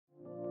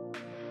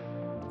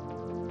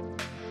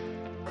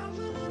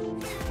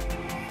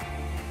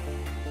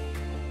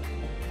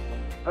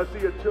I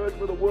see a church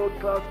with a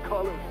world-class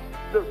college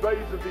that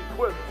raises,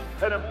 equips,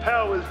 and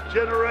empowers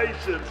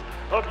generations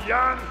of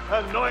young,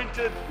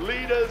 anointed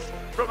leaders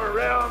from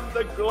around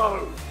the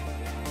globe.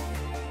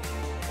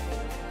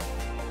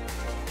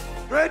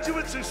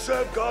 Graduates who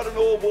serve God in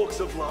all walks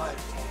of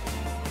life.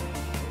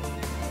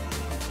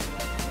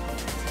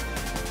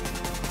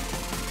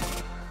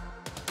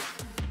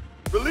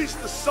 Release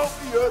the salt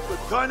of the earth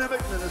with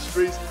dynamic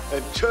ministries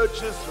and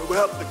churches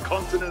throughout the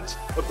continents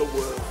of the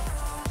world.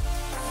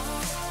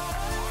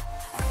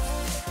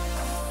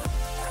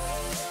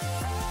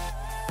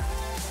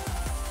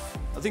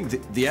 I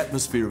think the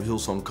atmosphere of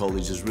Hillsong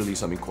College is really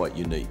something quite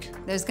unique.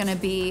 There's going to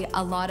be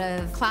a lot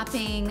of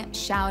clapping,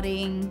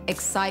 shouting,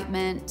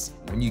 excitement.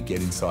 When you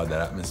get inside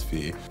that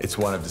atmosphere, it's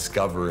one of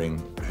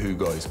discovering who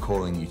God is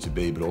calling you to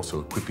be, but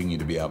also equipping you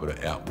to be able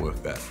to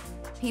outwork that.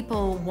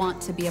 People want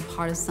to be a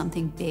part of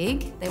something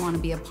big. They want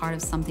to be a part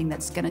of something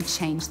that's going to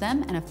change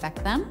them and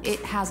affect them. It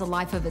has a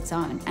life of its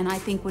own. And I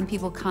think when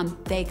people come,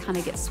 they kind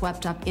of get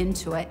swept up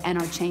into it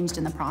and are changed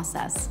in the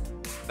process.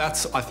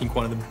 That's, I think,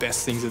 one of the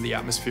best things of the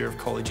atmosphere of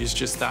college is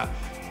just that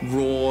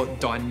raw,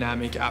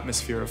 dynamic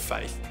atmosphere of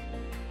faith.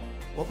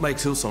 What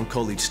makes Hillsong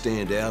College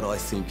stand out, I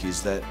think,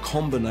 is that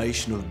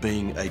combination of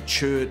being a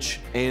church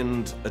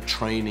and a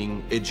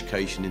training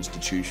education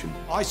institution.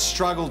 I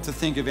struggle to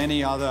think of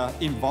any other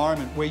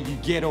environment where you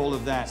get all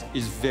of that.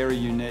 Is very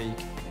unique.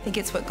 I think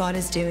it's what God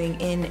is doing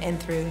in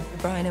and through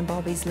Brian and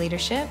Bobby's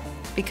leadership,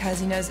 because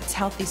he knows it's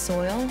healthy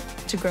soil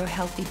to grow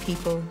healthy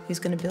people who's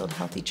going to build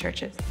healthy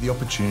churches. The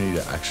opportunity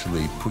to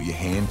actually put your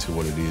hand to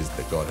what it is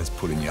that God has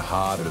put in your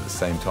heart, but at the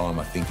same time,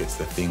 I think it's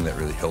the thing that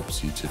really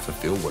helps you to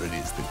fulfill what it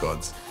is that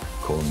God's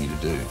calling you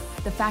to do.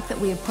 The fact that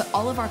we have put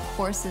all of our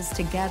courses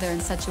together in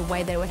such a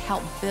way that it would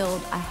help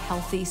build a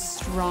healthy,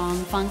 strong,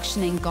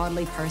 functioning,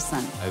 godly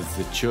person. As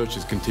the church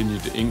has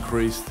continued to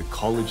increase, the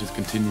college has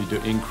continued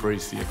to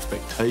increase, the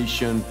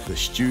expectation, the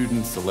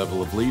students, the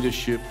level of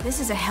leadership. This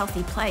is a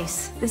healthy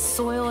place. The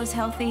soil is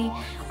healthy,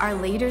 our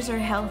leaders are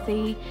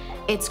healthy.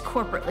 It's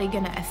corporately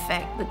going to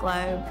affect the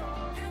globe.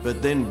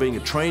 But then being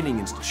a training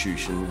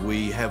institution,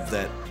 we have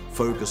that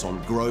focus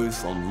on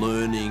growth, on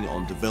learning,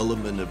 on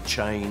development of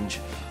change.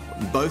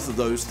 And both of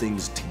those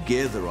things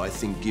together, I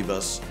think, give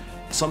us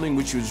something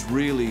which is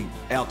really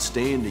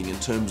outstanding in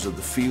terms of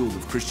the field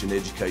of Christian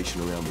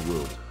education around the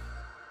world.